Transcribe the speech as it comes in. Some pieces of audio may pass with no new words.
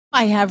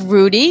I have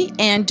Rudy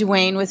and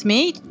Dwayne with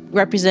me,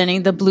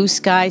 representing the Blue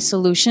Sky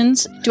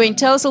Solutions. Dwayne,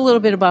 tell us a little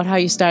bit about how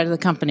you started the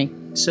company.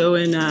 So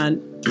in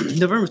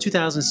November of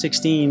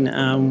 2016,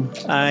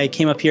 I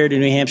came up here to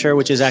New Hampshire,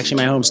 which is actually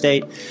my home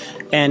state,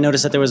 and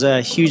noticed that there was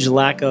a huge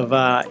lack of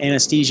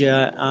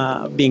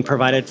anesthesia being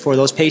provided for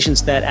those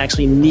patients that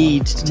actually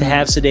need to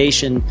have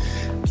sedation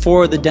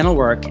for the dental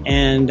work.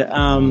 And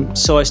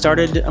so I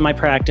started my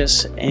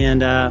practice,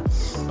 and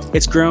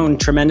it's grown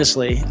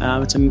tremendously.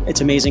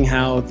 It's amazing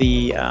how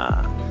the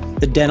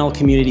dental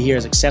community here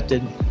has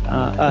accepted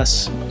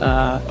us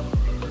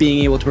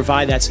being able to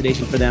provide that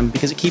sedation for them,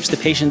 because it keeps the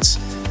patients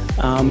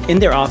in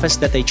their office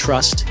that they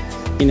trust.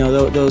 You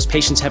know, those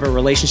patients have a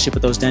relationship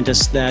with those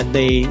dentists that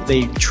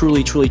they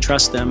truly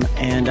trust them,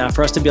 and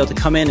for us to be able to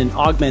come in and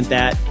augment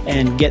that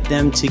and get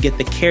them to get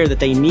the care that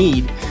they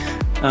need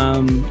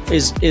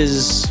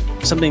is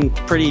something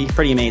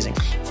pretty amazing.